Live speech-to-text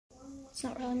It's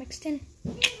not really mixed in.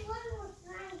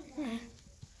 Yeah.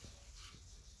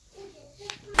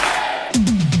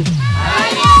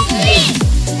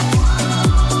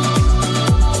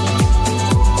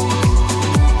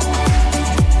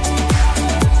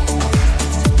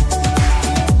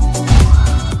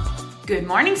 Good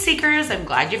morning, Seekers. I'm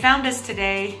glad you found us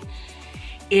today.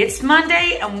 It's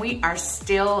Monday and we are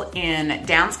still in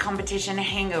dance competition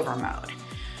hangover mode.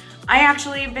 I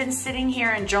actually have been sitting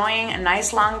here enjoying a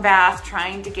nice long bath,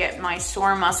 trying to get my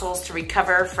sore muscles to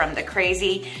recover from the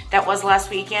crazy that was last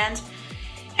weekend.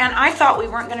 And I thought we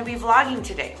weren't gonna be vlogging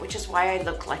today, which is why I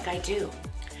look like I do.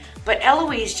 But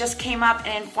Eloise just came up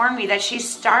and informed me that she's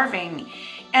starving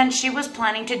and she was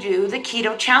planning to do the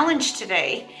keto challenge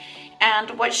today.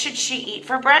 And what should she eat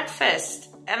for breakfast?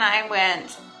 And I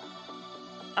went,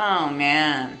 oh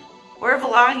man, we're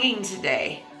vlogging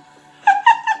today.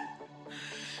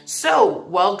 So,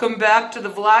 welcome back to the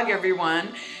vlog,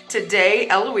 everyone. Today,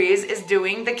 Eloise is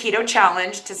doing the keto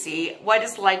challenge to see what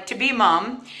it's like to be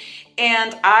mom.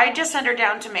 And I just sent her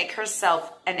down to make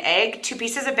herself an egg, 2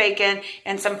 pieces of bacon,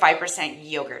 and some 5%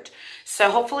 yogurt. So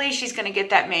hopefully she's gonna get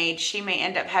that made. She may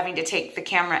end up having to take the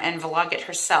camera and vlog it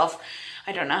herself.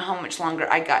 I don't know how much longer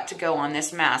I got to go on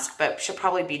this mask, but she'll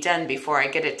probably be done before I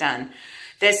get it done.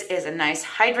 This is a nice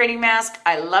hydrating mask.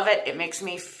 I love it. It makes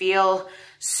me feel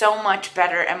so much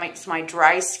better and makes my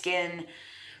dry skin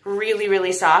really,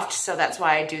 really soft. So that's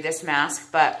why I do this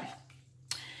mask. But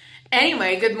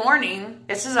anyway, good morning.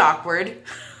 This is awkward.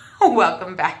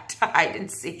 Welcome back to Hide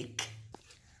and Seek.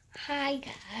 Hi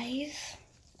guys.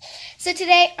 So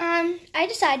today, I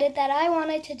decided that I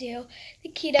wanted to do the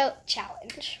keto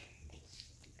challenge.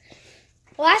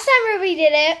 Last time Ruby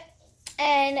did it,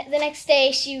 and the next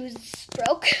day she was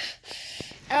broke.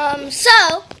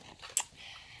 So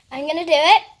I'm gonna do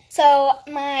it. So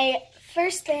my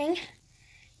first thing,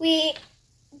 we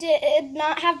did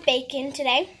not have bacon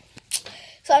today.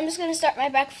 So I'm just gonna start my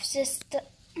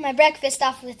breakfast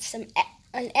off with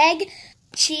an egg,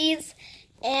 cheese,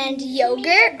 and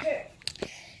yogurt.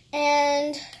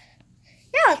 And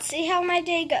yeah, let's see how my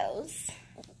day goes.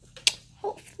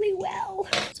 Hopefully well.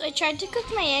 So I tried to cook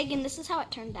my egg and this is how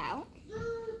it turned out.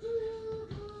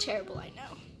 Terrible, I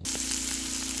know.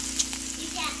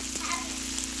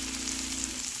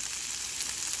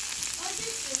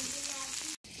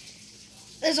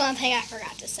 There's one thing I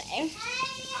forgot to say.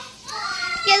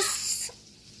 Yes,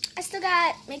 I still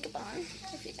got makeup on,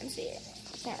 if you can see it.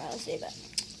 Can't really see, but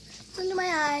it's under my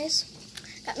eyes.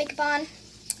 Got makeup on,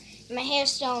 and my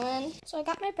hair's still in. So I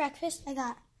got my breakfast. I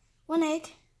got 1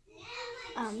 egg,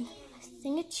 a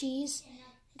thing of cheese,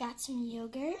 I got some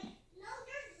yogurt.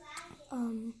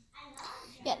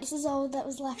 Yeah, this is all that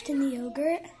was left in the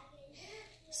yogurt.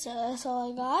 So that's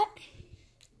all I got.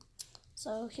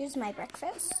 So here's my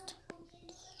breakfast.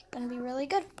 It's gonna be really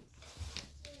good.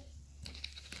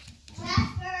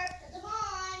 Jasper, come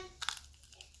on.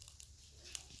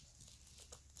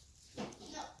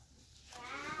 No.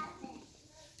 Grab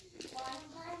it. One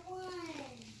by one.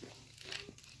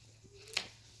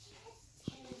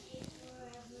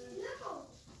 No.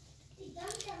 We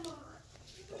dumped them on.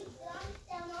 We dumped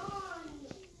them on.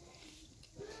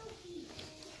 We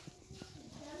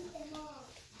dumped them on.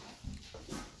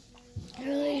 I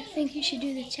really think you should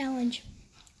do the challenge.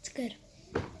 It's good.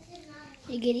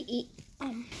 You get to eat.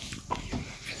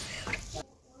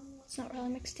 It's not really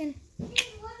mixed in.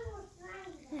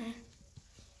 Yeah.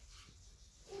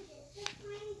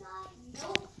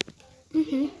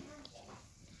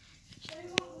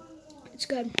 It's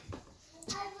good.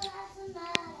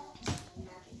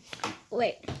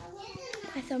 Wait,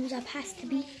 my thumbs up has to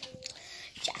be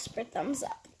Jasper thumbs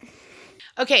up.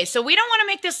 Okay, so we don't want to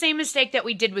make the same mistake that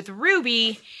we did with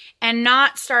Ruby and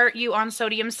not start you on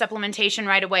sodium supplementation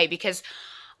right away, because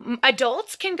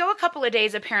adults can go a couple of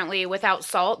days apparently without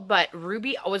salt, but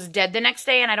Ruby was dead the next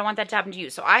day and I don't want that to happen to you.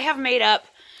 So I have made up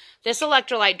this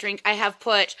electrolyte drink. I have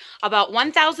put about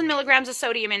 1,000 milligrams of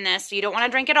sodium in this, so you don't want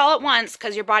to drink it all at once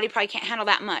because your body probably can't handle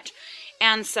that much.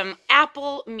 And some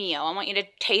apple meal. I want you to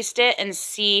taste it and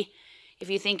see if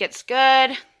you think it's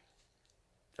good,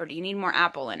 or do you need more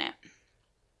apple in it?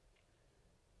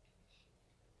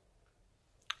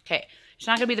 Okay, it's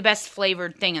not going to be the best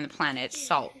flavored thing on the planet. It's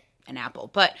salt and apple.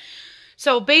 But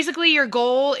so basically your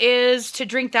goal is to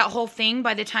drink that whole thing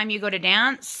by the time you go to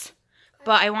dance.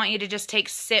 But I want you to just take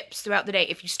sips throughout the day.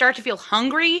 If you start to feel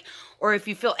hungry or if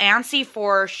you feel antsy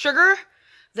for sugar,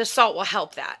 the salt will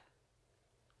help that.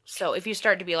 So if you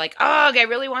start to be like, oh, I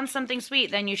really want something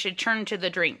sweet, then you should turn to the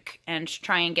drink and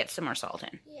try and get some more salt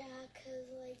in. Yeah,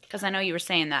 because I know you were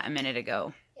saying that a minute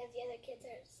ago. Yeah, the other kids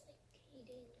are just like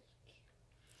eating.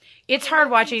 It's hard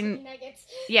watching. Nuggets.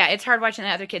 Yeah, it's hard watching the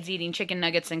other kids eating chicken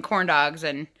nuggets and corn dogs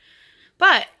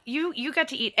But you got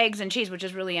to eat eggs and cheese, which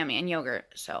is really yummy, and yogurt.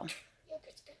 So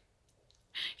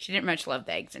she didn't much love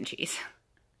the eggs and cheese.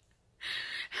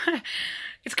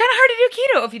 It's kind of hard to do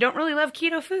keto if you don't really love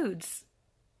keto foods.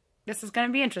 This is going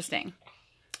to be interesting.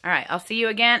 All right, I'll see you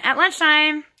again at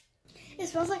lunchtime. It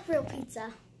smells like real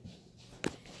pizza.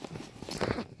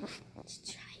 Let's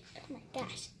try it. Oh my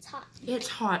gosh, it's hot. It's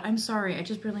hot. I'm sorry. I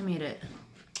just barely made it.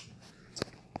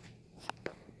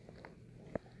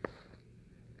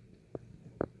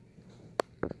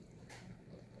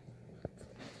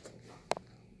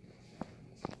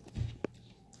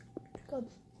 Good.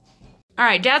 All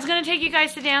right, Dad's going to take you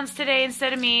guys to dance today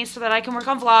instead of me so that I can work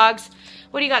on vlogs.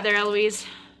 What do you got there, Eloise?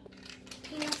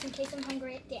 Peanuts in case I'm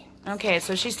hungry at dance. Okay,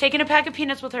 so she's taking a pack of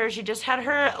peanuts with her. She just had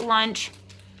her lunch.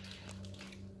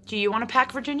 Do you want a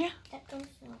pack, Virginia? That don't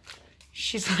smell.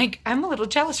 She's like, I'm a little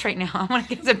jealous right now. I want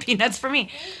to get some peanuts for me.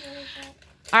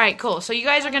 All right, cool. So you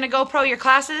guys are going to GoPro your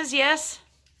classes, yes?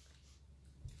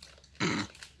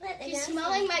 It's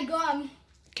smelling my gum.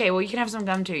 Okay, well, you can have some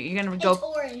gum, too. You're going to It's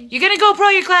go. orange. You're going to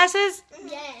GoPro your classes?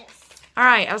 Yes. All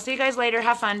right, I'll see you guys later.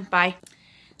 Have fun. Bye.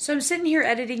 So I'm sitting here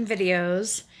editing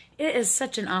videos. It is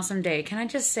such an awesome day. Can I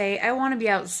just say, I want to be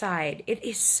outside. It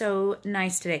is so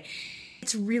nice today.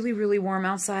 It's really, really warm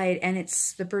outside, and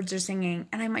the birds are singing,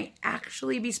 and I might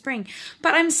actually be spring.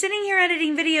 But I'm sitting here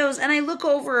editing videos, and I look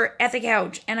over at the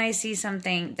couch, and I see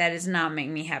something that is not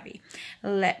making me happy.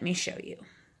 Let me show you.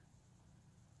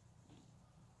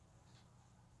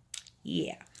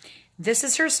 Yeah. This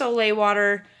is her Soleil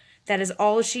water. That is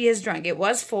all she has drunk. It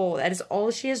was full. That is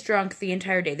all she has drunk the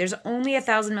entire day. There's only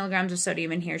 1,000 milligrams of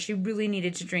sodium in here. She really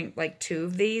needed to drink like 2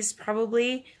 of these,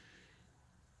 probably.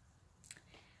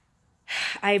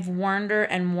 I've warned her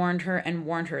and warned her and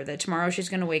warned her that tomorrow she's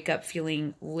going to wake up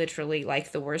feeling literally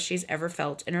like the worst she's ever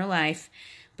felt in her life,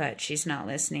 but she's not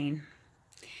listening.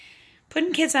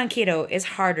 Putting kids on keto is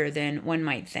harder than one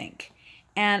might think.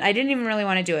 And I didn't even really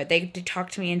want to do it. They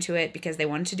talked me into it because they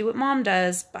wanted to do what Mom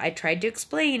does, but I tried to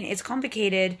explain. It's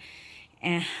complicated.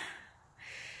 And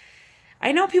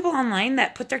I know people online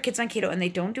that put their kids on keto and they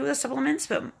don't do the supplements,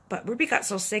 but Ruby got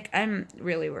so sick, I'm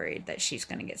really worried that she's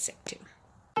going to get sick too.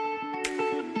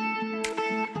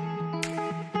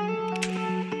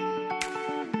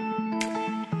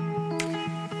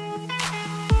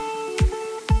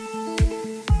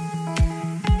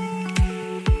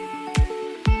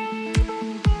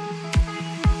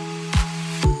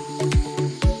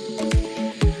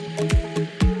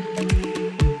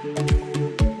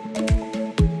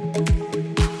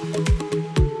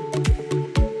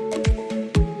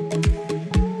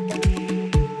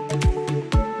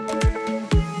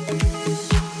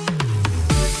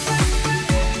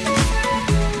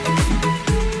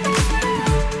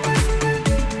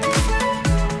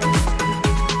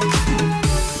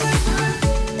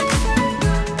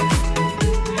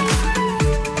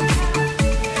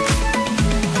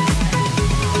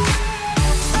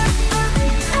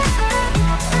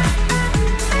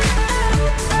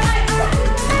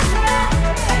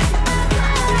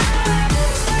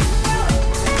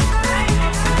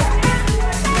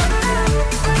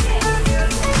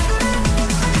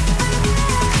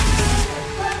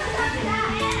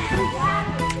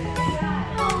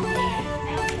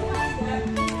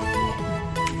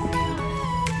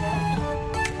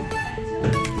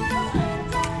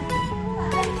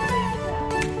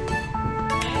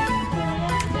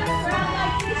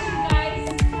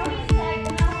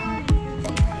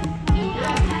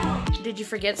 Did you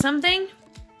forget something?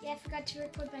 Yeah, I forgot to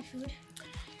record my food.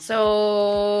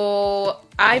 So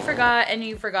I forgot and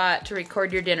you forgot to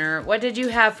record your dinner. What did you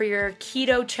have for your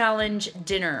keto challenge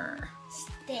dinner?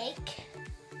 Steak.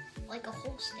 Like a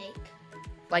whole steak.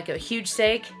 Like a huge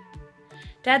steak?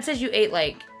 Dad says you ate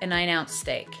like a 9-ounce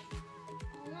steak.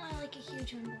 No, I like a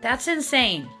huge one. That's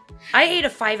insane. I ate a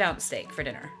 5-ounce steak for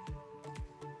dinner.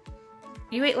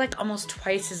 You ate like almost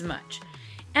twice as much.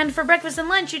 And for breakfast and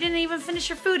lunch, you didn't even finish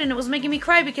your food, and it was making me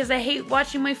cry because I hate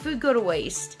watching my food go to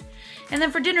waste. And then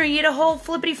for dinner, you ate a whole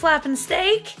flippity-flapping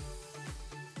steak?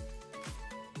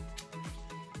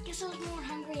 Guess I was more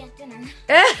hungry at dinner.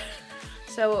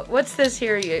 So what's this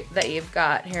here that you've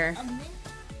got here? A mint.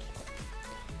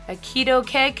 A keto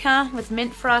cake, huh? With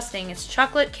mint frosting. It's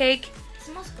chocolate cake, It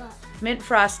smells good. mint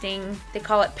frosting. They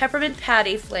call it peppermint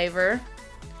patty flavor.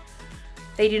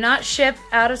 They do not ship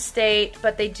out of state,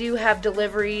 but they do have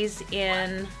deliveries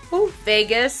in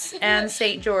Vegas and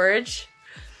St. George.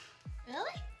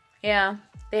 Really? Yeah,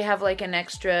 they have like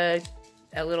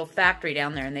a little factory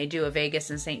down there, and they do a Vegas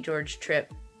and St. George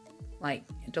trip, like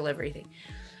delivery thing.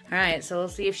 All right, so we'll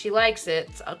see if she likes it.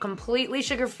 It's a completely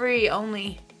sugar-free,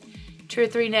 only 2 or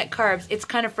 3 net carbs. It's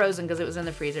kind of frozen because it was in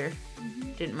the freezer.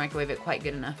 Didn't microwave it quite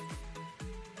good enough.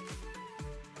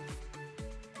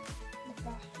 The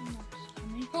frosting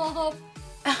is coming off.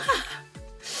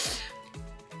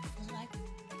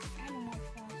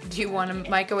 Do you want to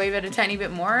microwave it a tiny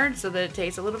bit more so that it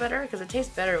tastes a little better? Because it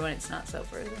tastes better when it's not so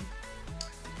frozen.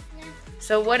 Yeah.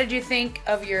 So what did you think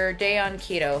of your day on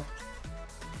keto?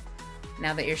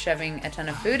 Now that you're shoving a ton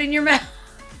of food in your mouth.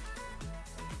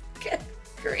 Good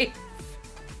grief.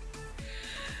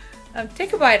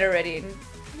 Take a bite already and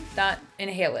not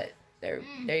inhale it. There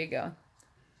you go.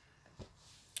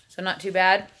 So not too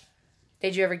bad.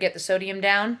 Did you ever get the sodium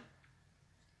down?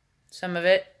 Some of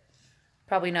it.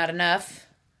 Probably not enough.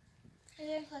 I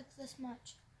think like this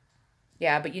much.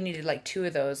 Yeah, but you needed like 2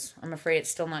 of those. I'm afraid it's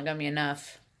still not going to be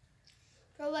enough.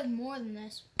 Probably like more than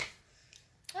this.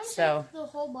 I So the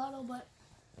whole bottle, but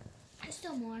it's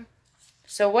still more.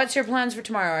 So what's your plans for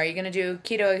tomorrow? Are you going to do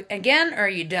keto again, or are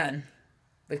you done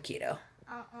with keto?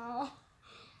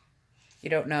 You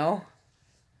don't know?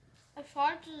 It's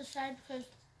hard to decide because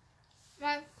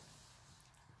I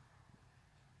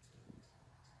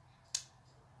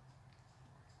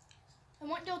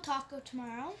want to do a taco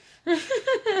tomorrow.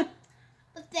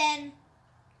 But then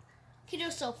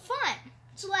keto's so fun.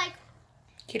 So like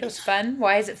Keto's fun?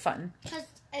 Why is it fun? because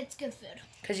it's good food.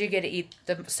 Because you get to eat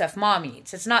the stuff Mom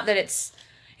eats. It's not that it's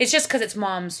just because it's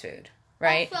Mom's food,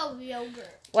 right? Also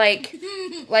yogurt. Like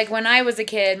when I was a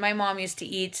kid, my mom used to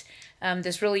eat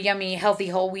this really yummy, healthy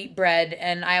whole wheat bread,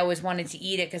 and I always wanted to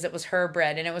eat it because it was her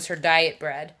bread, and it was her diet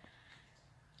bread.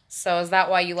 So is that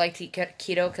why you like to eat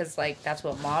keto? Because, like, that's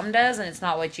what Mom does, and it's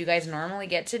not what you guys normally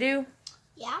get to do?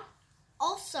 Yeah.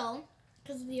 Also,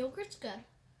 because the yogurt's good.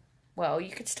 Well,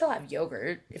 you could still have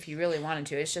yogurt if you really wanted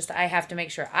to. It's just I have to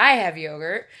make sure I have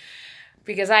yogurt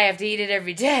because I have to eat it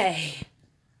every day.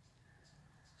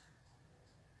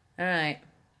 All right.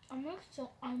 I'm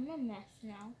a mess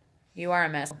now. You are a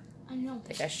mess. I know.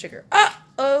 Take that sugar.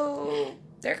 Oh,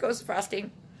 there goes the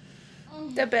frosting.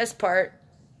 The best part.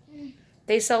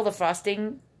 They sell the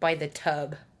frosting by the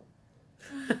tub.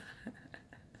 All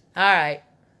right.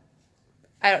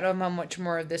 I don't know how much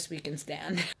more of this we can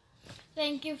stand.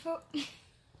 Thank you for... You've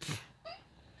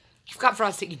got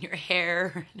frosting in your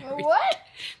hair. What?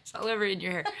 It's all over in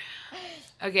your hair.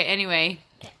 Okay, anyway.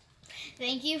 Okay.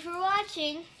 Thank you for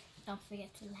watching. Don't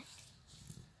forget to like,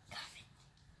 comment,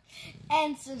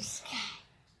 and subscribe.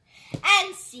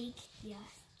 And seek your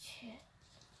truth.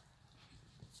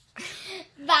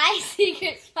 Bye,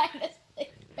 secrets. Find us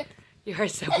later. You are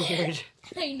so weird.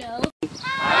 I know.